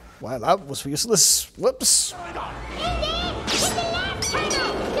around. Wow, that was useless. Whoops.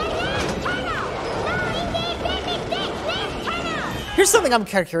 Here's something I'm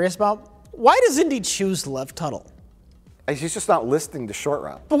curious about. Why does Indy choose the left tunnel? He's just not listening to Short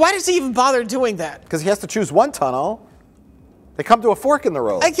Round. But why does he even bother doing that? Because he has to choose one tunnel. They come to a fork in the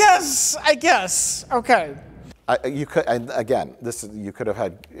road. I guess. Okay. You could have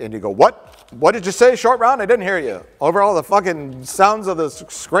had Indy go, what? What did you say, Short Round? I didn't hear you. Over all the fucking sounds of the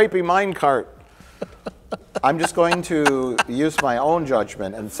scrapey minecart. I'm just going to use my own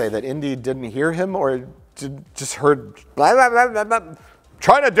judgment and say that Indy didn't hear him or just heard blah, blah, blah, blah, blah.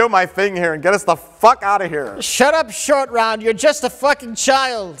 Trying to do my thing here and get us the fuck out of here. Shut up, Short Round. You're just a fucking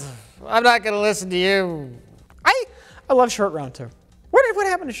child. I'm not going to listen to you. I love Short Round, too. What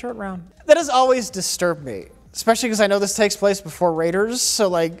happened to Short Round? That has always disturbed me, especially because I know this takes place before Raiders. So,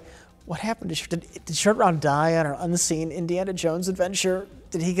 like, what happened to did Short Round die on our unseen Indiana Jones adventure?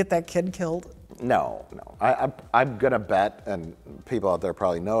 Did he get that kid killed? No. I'm going to bet, and people out there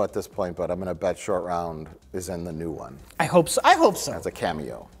probably know at this point, but I'm going to bet Short Round is in the new one. I hope so. As a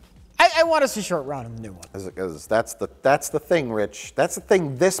cameo. I want to see Short Round in the new one. Because that's the thing, Rich. That's the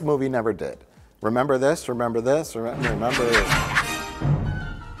thing this movie never did. Remember this, remember this, remember this.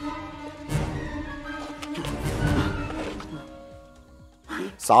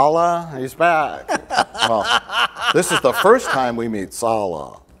 Sala, he's back. Well, this is the first time we meet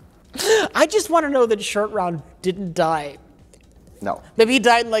Sala. I just want to know that Short Round didn't die. No. Maybe he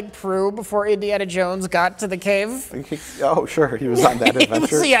died in like Peru before Indiana Jones got to the cave. Oh, sure, he was on that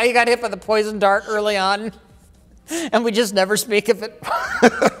adventure. Yeah, he got hit by the poison dart early on, and we just never speak of it.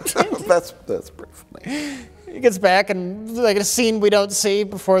 That's pretty funny. He gets back and like a scene we don't see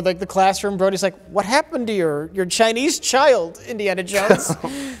before like the classroom. Brody's like, "What happened to your Chinese child, Indiana Jones?"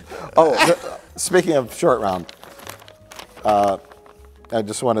 Speaking of Short Round, I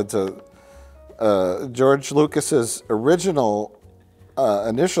just wanted to. George Lucas's original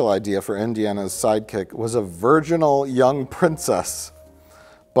initial idea for Indiana's sidekick was a virginal young princess,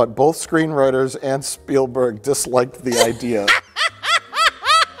 but both screenwriters and Spielberg disliked the idea.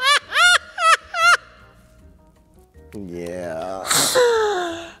 Yeah.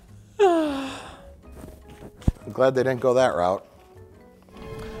 I'm glad they didn't go that route.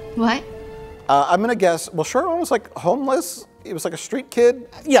 What? I'm going to guess, well, Short Round was like homeless. He was like a street kid.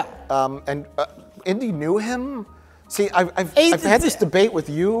 Yeah. And Indy knew him. See, I've had this debate with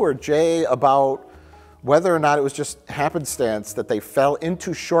you or Jay about whether or not it was just happenstance that they fell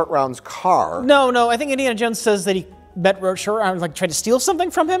into Short Round's car. No, I think Indiana Jones says that he met Short Round, like tried to steal something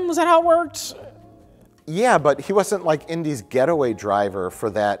from him. Was that how it worked? Yeah, but he wasn't like Indy's getaway driver for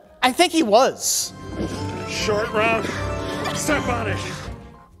that. I think he was. Short Round, step on it.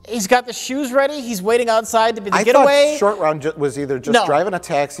 He's got the shoes ready. He's waiting outside to be the I getaway. thought Short Round was either just driving a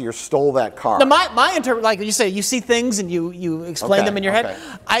taxi or stole that car. No, my like you say, you see things and you explain them in your head.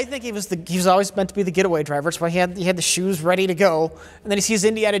 I think he was always meant to be the getaway driver. That's why he had the shoes ready to go. And then he sees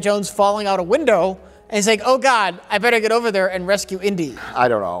Indiana Jones falling out a window, and he's like, "Oh God, I better get over there and rescue Indy." I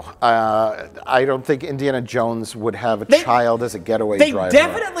don't know. I don't think Indiana Jones would have a child as a getaway driver. They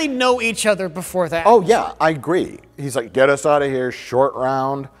definitely know each other before that. Oh yeah, I agree. He's like, "Get us out of here, Short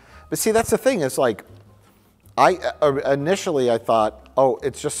Round." But see, that's the thing. It's like, initially I thought, oh,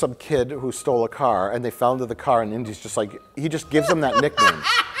 it's just some kid who stole a car, and they fell into the car, and Indy's just like, he just gives them that nickname.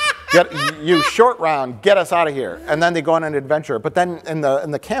 You Short Round, get us out of here. And then they go on an adventure. But then in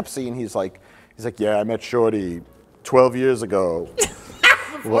the camp scene, he's like, yeah, I met Shorty 12 years ago.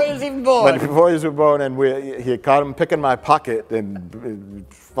 Before he was even born. Before he was born, and he caught him picking my pocket and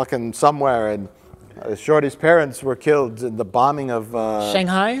fucking somewhere, and Shorty's parents were killed in the bombing of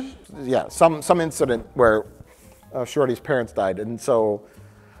Shanghai. Yeah, some incident where Shorty's parents died, and so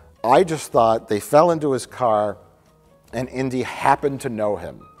I just thought they fell into his car, and Indy happened to know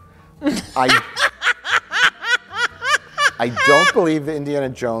him. I don't believe Indiana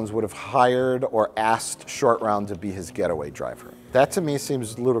Jones would have hired or asked Short Round to be his getaway driver. That to me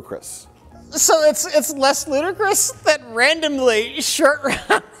seems ludicrous. So it's less ludicrous that randomly Short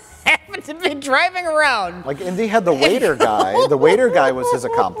Round happened to be driving around. Like Indy had the waiter guy. The waiter guy was his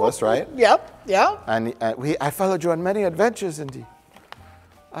accomplice, right? Yep. And I followed you on many adventures, Indy.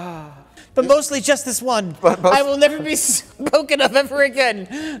 But mostly just this one. I will never be spoken of ever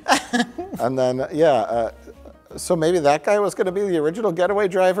again. And then, so maybe that guy was going to be the original getaway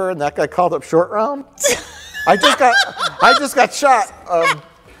driver, and that guy called up Short Round? I just got shot.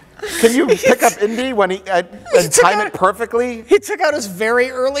 Can you pick up Indy when and time it perfectly? He took out his very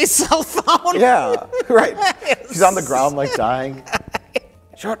early cell phone. Yeah, right. He's on the ground like dying.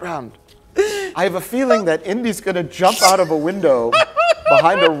 Short Round. I have a feeling that Indy's going to jump out of a window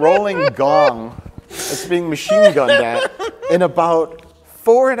behind a rolling gong that's being machine gunned at in about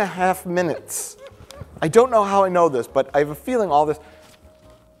 4.5 minutes. I don't know how I know this, but I have a feeling all this.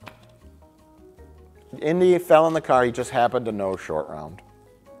 Indy fell in the car. He just happened to know Short Round.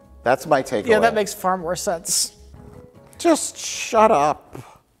 That's my takeaway. Yeah, that makes far more sense. Just shut up.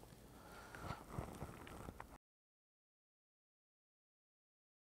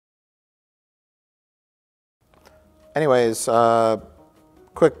 Anyways,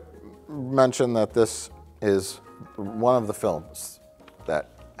 quick mention that this is one of the films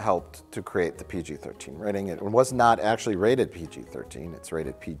that helped to create the PG-13 rating. It was not actually rated PG-13, it's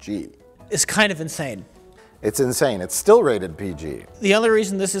rated PG. It's kind of insane. It's insane. It's still rated PG. The only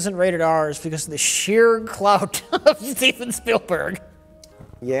reason this isn't rated R is because of the sheer clout of Steven Spielberg.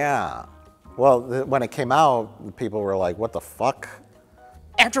 Yeah. Well, when it came out, people were like, what the fuck?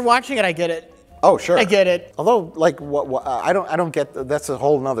 After watching it, I get it. Oh, sure. I get it. Although, like, I don't get, that's a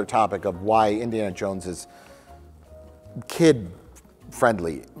whole nother topic of why Indiana Jones is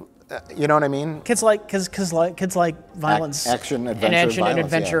kid-friendly. You know what I mean? Kids like violence. Action, adventure, and violence,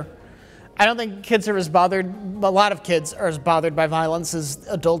 adventure. Yeah. I don't think kids are as bothered, a lot of kids are as bothered by violence as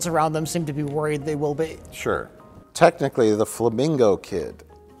adults around them seem to be worried they will be. Sure. Technically, The Flamingo Kid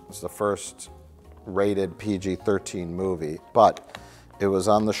was the first rated PG-13 movie, but it was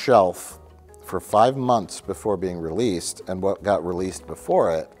on the shelf for 5 months before being released, and what got released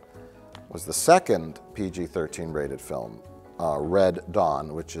before it was the second PG-13 rated film, Red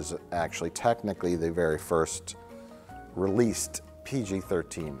Dawn, which is actually technically the very first released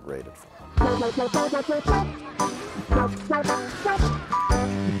PG-13 rated film.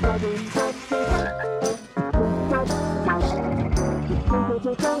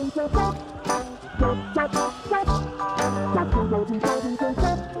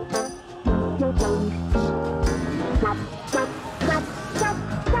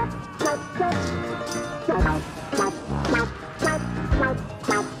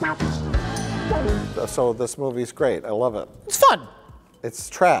 So this movie's great. I love it. It's fun. It's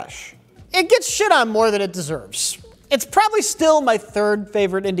trash. It gets shit on more than it deserves. It's probably still my third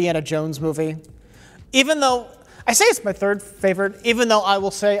favorite Indiana Jones movie. Even though, I say it's my third favorite, even though I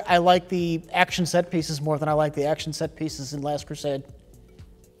will say I like the action set pieces more than I like the action set pieces in Last Crusade.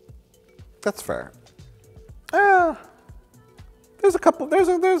 That's fair. There's a couple. There's.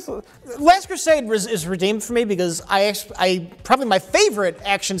 Last Crusade is redeemed for me because I probably my favorite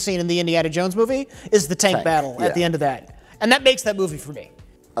action scene in the Indiana Jones movie is the tank battle at the end of that, and that makes that movie for me.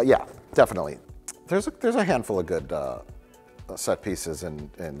 Yeah, definitely. There's a handful of good set pieces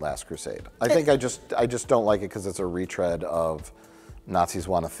in Last Crusade. I think I just don't like it because it's a retread of Nazis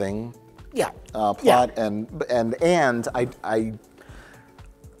Want a Thing. Yeah. Plot and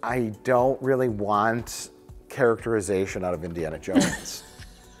I don't really want characterization out of Indiana Jones.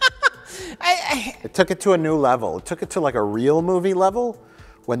 It took it to a new level. It took it to like a real movie level.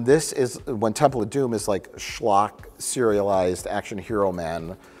 When Temple of Doom is like schlock, serialized action hero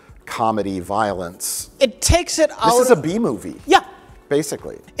man, comedy, violence. It takes it out. This is a B movie. Yeah.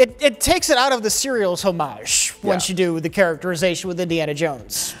 Basically. It takes it out of the serials homage once you do the characterization with Indiana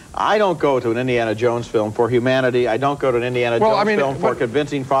Jones. I don't go to an Indiana Jones film for humanity. I don't go to an Indiana Jones film for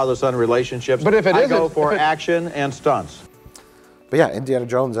convincing father-son relationships. But if I go for action and stunts. But yeah, Indiana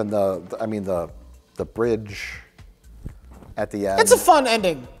Jones and the bridge at the end. It's a fun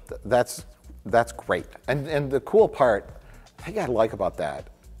ending. That's great. And the cool part, I think I like about that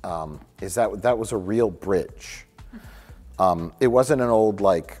is that was a real bridge. It wasn't an old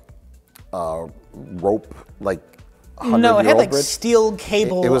like rope like. No, it had like bridge. steel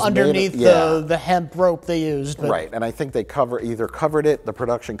cable underneath the hemp rope they used. But. Right, and I think they either covered it, the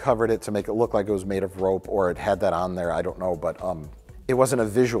production covered it to make it look like it was made of rope, or it had that on there. I don't know, but it wasn't a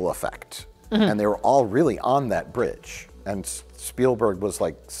visual effect, and they were all really on that bridge. And Spielberg was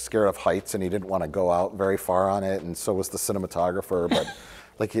like scared of heights, and he didn't want to go out very far on it, and so was the cinematographer. But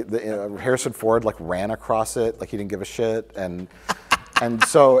like Harrison Ford like ran across it, like he didn't give a shit, and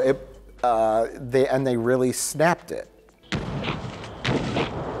so it. They really snapped it.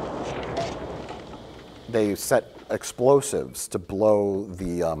 They set explosives to blow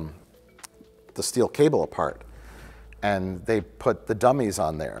the steel cable apart, and they put the dummies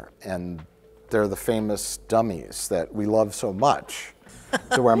on there, and they're the famous dummies that we love so much,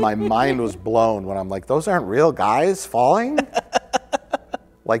 to where my mind was blown when I'm like, those aren't real guys falling.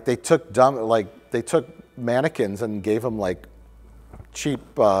 Like they took mannequins and gave them like cheap,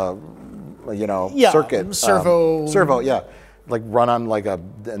 circuit servo, yeah, like run on like a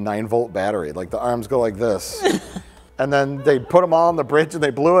 9-volt battery. Like the arms go like this, and then they put them all on the bridge and they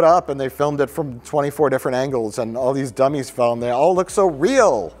blew it up and they filmed it from 24 different angles, and all these dummies fell and they all look so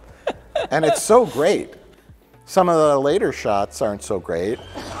real, and it's so great. Some of the later shots aren't so great.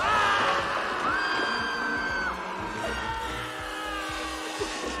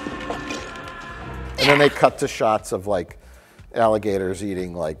 And then they cut to shots of like alligators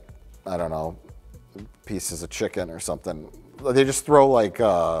eating like, I don't know, pieces of chicken or something. They just throw like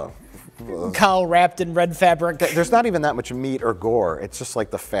cow wrapped in red fabric. There's not even that much meat or gore. It's just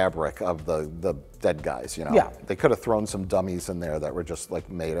like the fabric of the dead guys, you know. Yeah. They could have thrown some dummies in there that were just like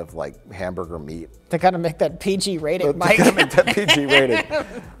made of like hamburger meat. They gotta make that PG rated, Mike. They gotta make that PG rated.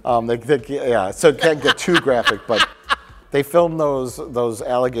 So it can't get too graphic, but they filmed those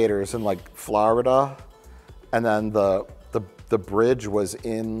alligators in like Florida, and then the bridge was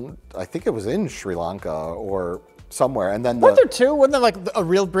in, I think it was in Sri Lanka or somewhere, and then weren't there two? Wasn't there like a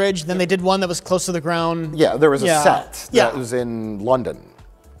real bridge? Then they did one that was close to the ground. Yeah, there was a set that was in London.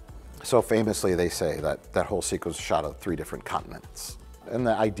 So famously, they say that whole sequence was shot on 3 different continents. And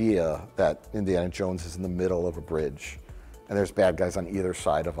the idea that Indiana Jones is in the middle of a bridge, and there's bad guys on either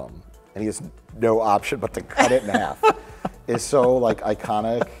side of him, and he has no option but to cut it in half, is so like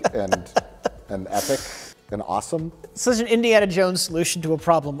iconic and epic and awesome. Such an Indiana Jones solution to a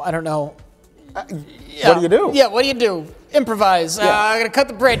problem. I don't know. What do you do? Yeah, what do you do? Improvise. I'm gonna cut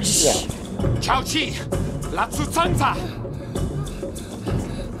the bridge. Yeah.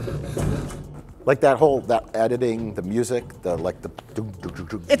 Like that editing, the music, the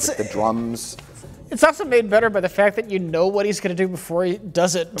drums. It's also made better by the fact that you know what he's going to do before he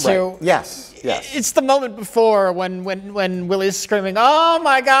does it, too. Right. Yes. It's the moment before when Willie's screaming, "Oh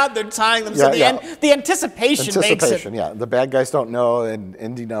my God, they're tying them." So the anticipation makes it. Yeah. The bad guys don't know, and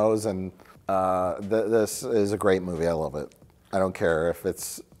Indy knows, and this is a great movie. I love it. I don't care if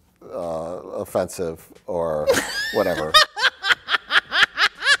it's offensive or whatever.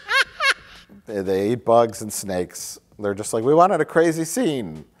 They eat bugs and snakes. They're just like, we wanted a crazy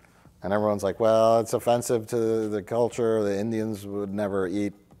scene. And everyone's like, well, it's offensive to the culture. The Indians would never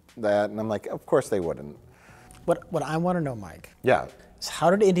eat that. And I'm like, of course they wouldn't. What I want to know, Mike, is how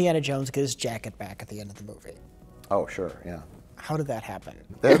did Indiana Jones get his jacket back at the end of the movie? Oh, sure, yeah. How did that happen?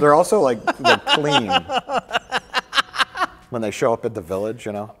 They're also like clean. When they show up at the village,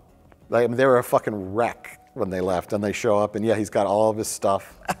 you know? They were a fucking wreck when they left. And they show up and yeah, he's got all of his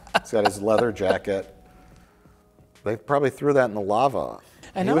stuff. He's got his leather jacket. They probably threw that in the lava.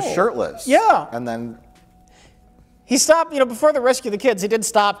 I know. He was shirtless. Yeah. And then he stopped, before they rescued the kids, he did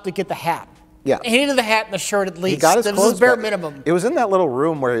stop to get the hat. Yeah. He needed the hat and the shirt at least. he got his That was clothes his bare back. minimum. It was in that little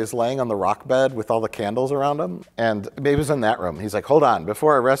room where he was laying on the rock bed with all the candles around him. And it was in that room. He's like, hold on,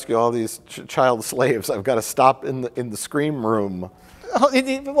 before I rescue all these child slaves, I've got to stop in the scream room.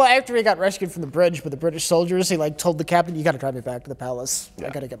 Well, after he got rescued from the bridge with the British soldiers, he told the captain, "You got to drive me back to the palace. I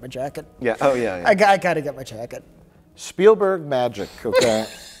got to get my jacket." Yeah. Oh yeah. I got to get my jacket. Spielberg magic. Okay.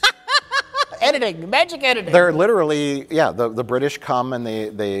 Editing, magic editing. They're literally, the British come and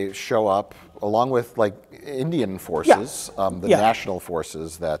they show up along with like Indian forces, the national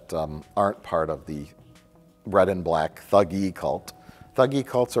forces that aren't part of the red and black thuggee cult. Thuggee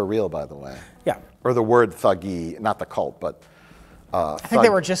cults are real, by the way. Yeah. Or the word thuggee, not the cult, but I think they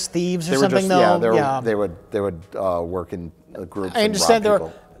were just thieves or something, though. Yeah, they would work in groups. I understand and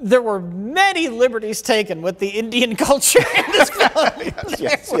rob people. There were many liberties taken with the Indian culture in this film.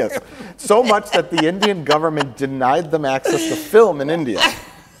 yes. So much that the Indian government denied them access to film in India.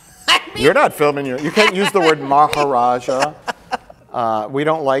 You're not filming. You can't use the word Maharaja. We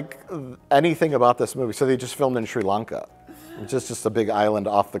don't like anything about this movie, so they just filmed in Sri Lanka, which is just a big island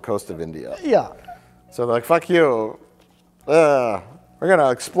off the coast of India. Yeah. So they're like, fuck you. We're going to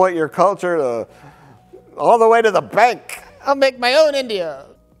exploit your culture all the way to the bank. I'll make my own India.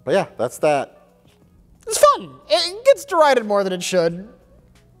 But yeah, that's that. It's fun. It gets derided more than it should.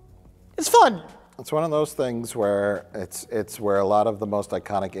 It's fun. It's one of those things where it's where a lot of the most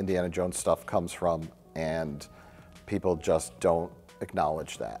iconic Indiana Jones stuff comes from, and people just don't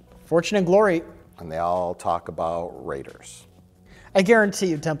acknowledge that. Fortune and glory. And they all talk about Raiders. I guarantee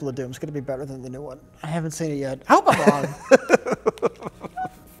you Temple of Doom is going to be better than the new one. I haven't seen it yet. I hope I'm wrong.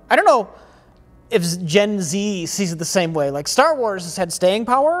 I don't know if Gen Z sees it the same way. Like, Star Wars has had staying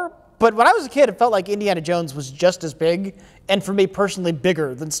power, but when I was a kid, it felt like Indiana Jones was just as big, and for me personally,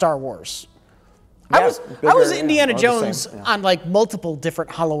 bigger than Star Wars. I was Indiana Jones on like multiple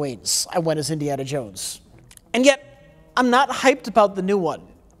different Halloweens. I went as Indiana Jones. And yet, I'm not hyped about the new one.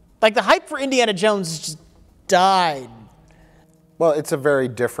 Like, the hype for Indiana Jones has just died. Well, it's a very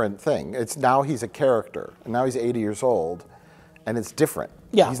different thing. Now he's a character, and now he's 80 years old, and it's different.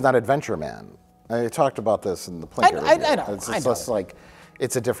 Yeah. He's not Adventure Man. I talked about this in the Plinker review. I know. It's just like,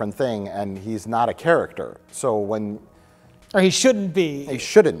 it's a different thing, and he's not a character. So when... Or he shouldn't be. He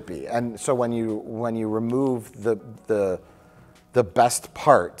shouldn't be. And so when you remove the best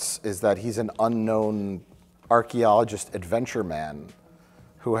parts is that he's an unknown archaeologist adventure man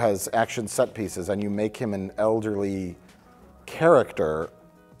who has action set pieces, and you make him an elderly character,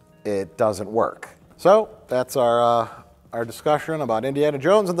 it doesn't work. So that's our discussion about Indiana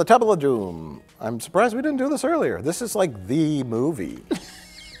Jones and the Temple of Doom. I'm surprised we didn't do this earlier. This is like the movie.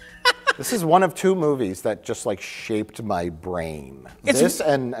 This is one of two movies that just like shaped my brain. This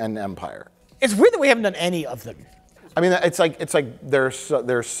and Empire. It's weird that we haven't done any of them. I mean, it's like they're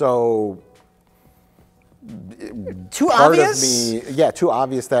so too part obvious. Of me, yeah, too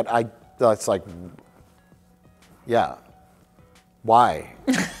obvious that that's like, yeah, why?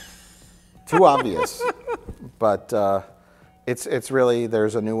 Too obvious. But it's really,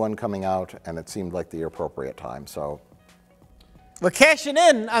 there's a new one coming out, and it seemed like the appropriate time. So we're cashing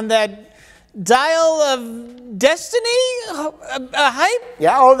in on that dial of destiny hype.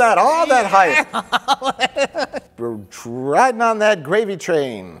 Yeah, all that hype. We're riding on that gravy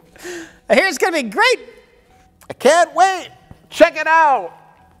train. I hear it's gonna be great. I can't wait. Check it out.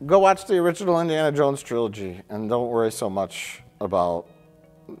 Go watch the original Indiana Jones trilogy, and don't worry so much about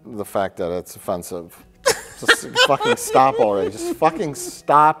the fact that it's offensive. Just fucking stop already. Just fucking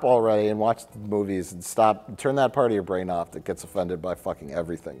stop already and watch the movies and stop. Turn that part of your brain off that gets offended by fucking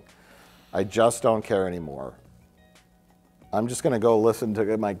everything. I just don't care anymore. I'm just gonna go listen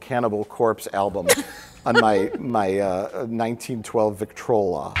to my Cannibal Corpse album on my 1912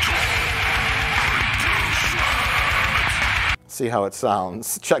 Victrola. See how it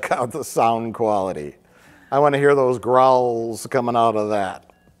sounds. Check out the sound quality. I want to hear those growls coming out of that.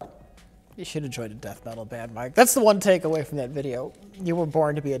 You should have joined a death metal band, Mike. That's the one takeaway from that video. You were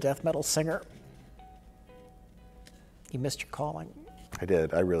born to be a death metal singer. You missed your calling. I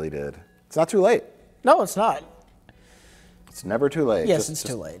did. I really did. It's not too late. No, it's not. It's never too late. Yes, it's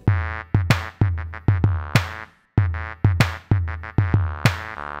too late.